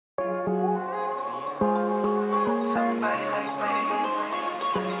Somebody like me.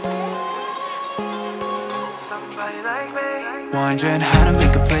 Somebody like me. Wondering how to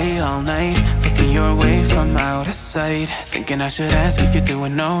make a play all night, looking your way from out of sight, thinking I should ask if you're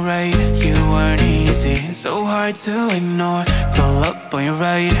doing alright. You weren't easy, so hard to ignore. Pull up on your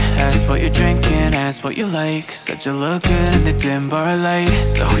right, ask what you're drinking, ask what you like. Said you look good in the dim bar light,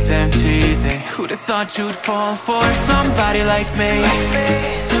 so damn cheesy. Who'd have thought you'd fall for somebody like me?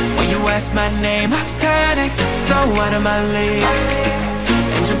 When you asked my name, I panicked, so out of my league.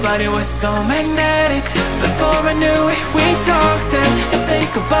 And your body was so magnetic. Before I knew it, we talked, and I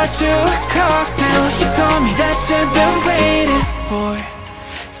think about you a cocktail. You told me that you've been waiting for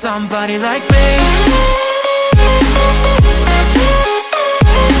somebody like me.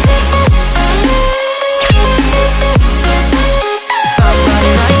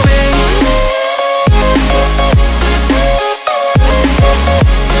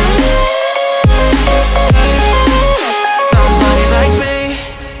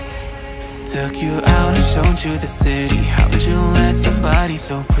 Took you out and showed you the city. How'd you let somebody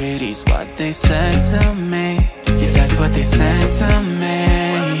so pretty's what they said to me? Yeah, that's what they said to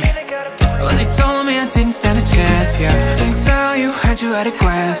me. Well, they told me I didn't stand a chance, yeah. Face value, had you at a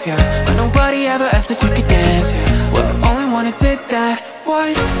glance, yeah. But nobody ever asked if you could dance, yeah. Well, only one who did that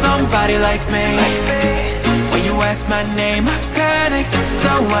was somebody like me. When you asked my name, I panicked, so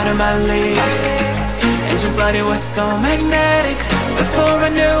out of my league. And your body was so magnetic. Before I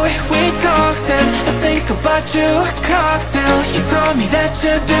knew it, we talked, and I think about you a cocktail. You told me that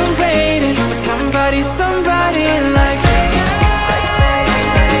you've been waiting for somebody, somebody like me.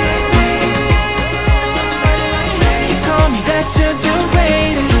 You told me that you've been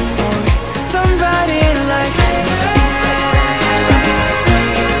waiting for somebody like me.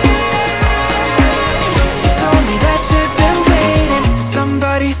 You told me that you've been waiting for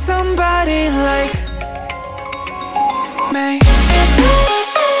somebody, somebody like me.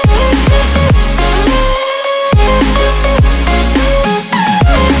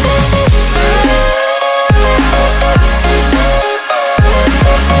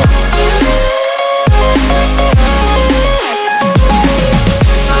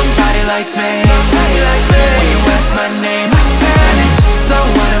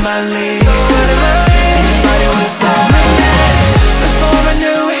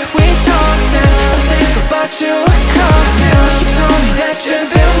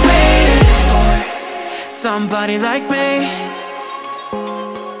 Somebody like me.